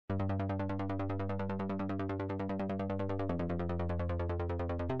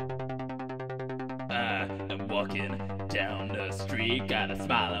I'm walking down the street, got a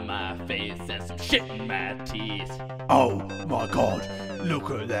smile on my face and some shit in my teeth. Oh my god, look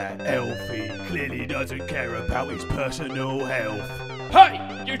at that Elfie. Clearly doesn't care about his personal health. Hey,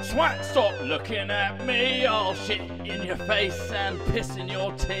 you twat, stop looking at me. I'll shit in your face and piss in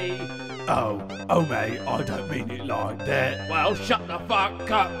your tea. Oh mate, I don't mean it like that. Well, shut the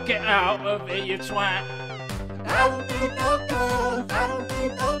fuck up, get out of here, you twat. I don't need no guns, I don't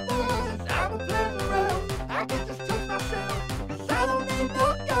need no guns, I'm a pleasure elf, I can just touch myself. 'Cause I don't need no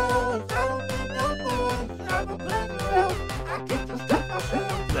guns, I don't need no guns, I'm a pleasure elf, I can just touch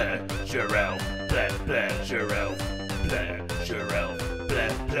myself. Pleasure elf, pleasure elf, pleasure elf, pleasure elf,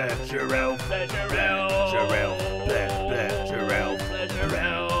 Pleasure pleasure elf, pleasure elf, Pleasure pleasure elf.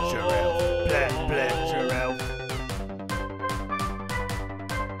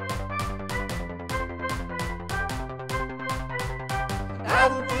 I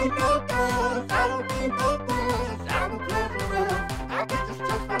don't need no guns, I don't need no guns, I'm a pleasure elf, I can just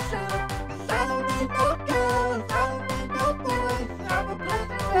touch myself. 'Cause I don't need no guns, I don't need no guns, I'm a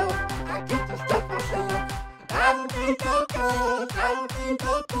pleasure elf, I can just touch myself. I don't need no guns, I don't need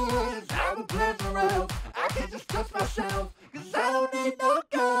no guns, I'm a pleasure elf, I can just touch myself. 'Cause I don't need no